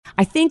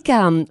I think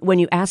when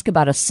you ask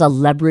about a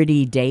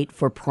celebrity date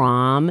for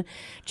prom,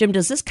 Jim,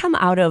 does this come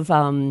out of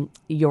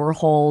your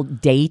whole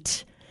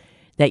date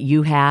that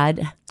you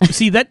had?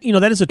 See, that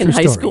is a true in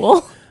high story.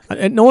 School?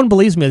 No one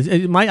believes me.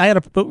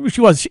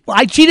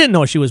 She didn't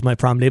know she was my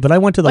prom date, but I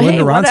went to the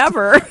Linda Ronstadt.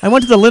 Whatever. I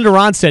went to the Linda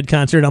Ronstadt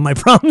concert on my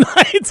prom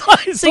night.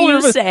 So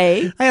you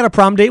say I had a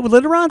prom date with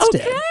Linda Ronstadt.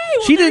 Okay,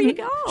 well, she there didn't.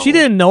 you go. She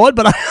didn't know it,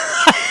 but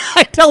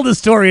I tell the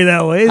story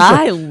that way. So.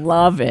 I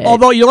love it.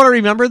 Although you want to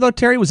remember though,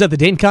 Terry was at the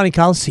Dayton County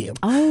Coliseum.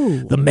 Oh,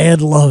 the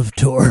Mad Love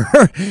Tour,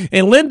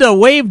 and Linda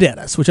waved at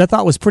us, which I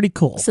thought was pretty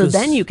cool. So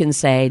then you can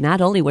say,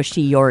 not only was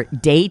she your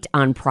date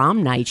on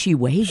prom night, she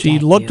waved. She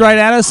at looked you. right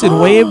at us and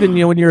waved. And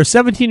when you're a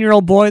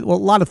 17-year-old boy, well, a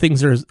lot of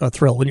things are a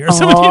thrill when you're a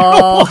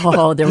 17-year-old boy.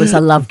 Oh, there was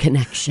a love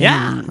connection.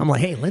 Yeah, I'm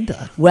like, hey,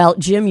 Linda. Well,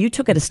 Jim, you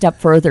took it a step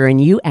further and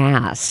you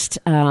asked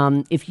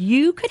if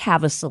you could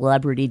have a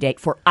celebrity date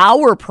for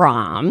our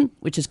prom,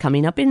 which is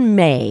coming up in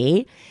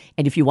May.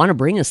 And if you want to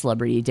bring a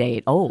celebrity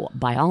date,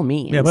 by all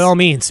means. Yeah, by all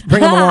means.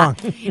 Bring them along.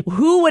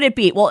 Who would it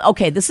be? Well,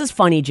 okay, this is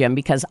funny, Jim,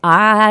 because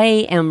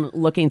I am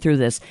looking through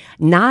this.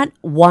 Not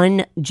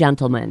one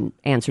gentleman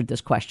answered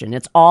this question.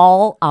 It's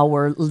all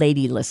our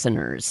lady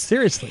listeners.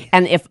 Seriously.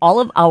 And if all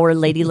of our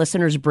lady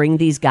listeners bring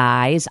these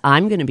guys,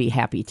 I'm going to be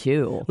happy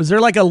too. Was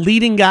there like a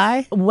leading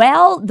guy?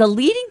 Well, the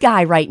leading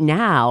guy right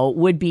now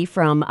would be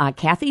from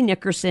Kathy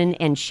Nickerson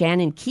and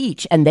Shannon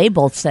Keach, and they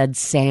both said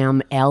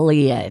Sam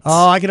Elliott.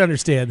 Oh, I can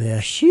understand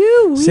that.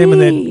 Sam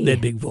and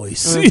that big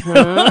voice.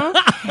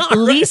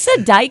 Lisa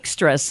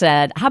Dykstra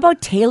said, how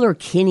about Taylor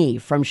Kinney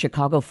from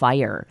Chicago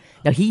Fire?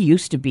 Now, he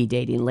used to be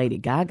dating Lady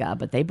Gaga,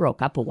 but they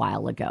broke up a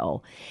while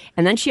ago.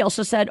 And then she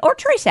also said, or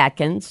Trace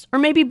Atkins, or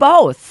maybe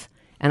both.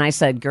 And I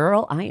said,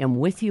 girl, I am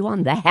with you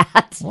on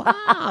that.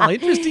 Wow,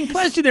 interesting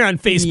question there on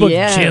Facebook,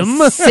 yes.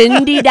 Jim.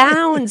 Cindy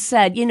Downs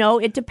said,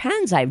 it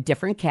depends. I have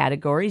different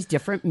categories,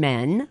 different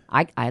men.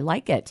 I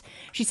like it.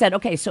 She said,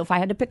 okay, so if I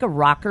had to pick a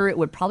rocker, it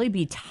would probably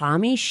be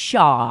Tommy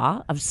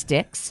Shaw of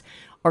Styx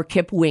or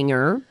Kip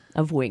Winger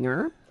of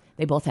Winger.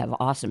 They both have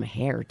awesome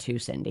hair, too,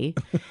 Cindy.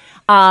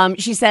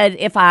 She said,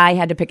 if I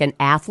had to pick an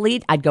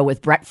athlete, I'd go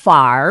with Brett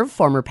Favre,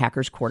 former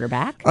Packers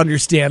quarterback.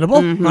 Understandable.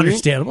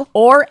 Understandable.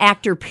 Or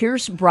actor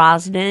Pierce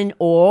Brosnan,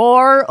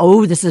 or,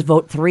 this is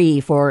vote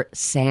 3 for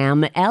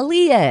Sam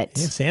Elliott.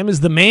 Yeah, Sam is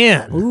the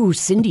man. Ooh,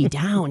 Cindy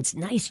Downs.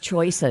 Nice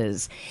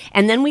choices.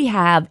 And then we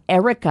have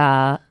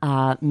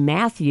Erica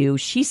Matthew.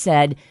 She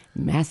said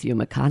Matthew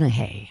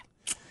McConaughey.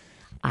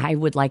 I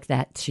would like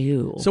that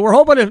too. So we're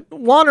hoping if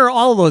one or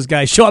all of those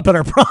guys show up at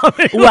our prom.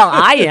 Well,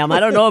 I am. I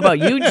don't know about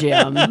you,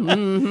 Jim.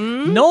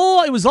 Mm-hmm.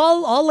 No, it was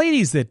all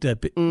ladies that.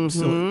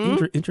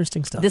 So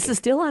interesting stuff. This is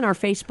still on our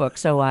Facebook.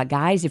 So,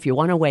 guys, if you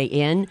want to weigh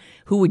in,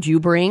 who would you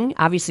bring?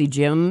 Obviously,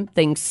 Jim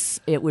thinks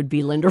it would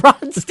be Linda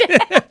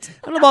Ronstadt.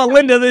 I don't know about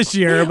Linda this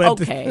year,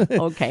 but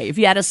okay. If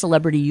you had a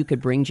celebrity you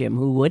could bring, Jim,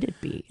 who would it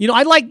be?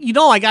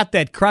 I got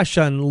that crush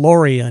on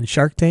Lori on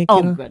Shark Tank.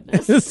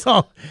 Goodness.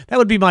 So that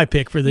would be my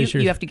pick for this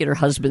year. You have to get her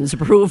husband's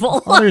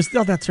approval. That's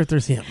right.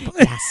 There's him.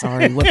 Yeah,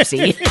 sorry,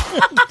 whoopsie.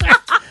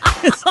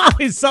 There's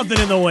always something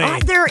in the way.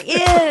 There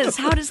is.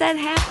 How does that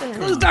happen?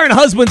 Those darn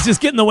husbands just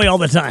get in the way all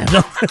the time.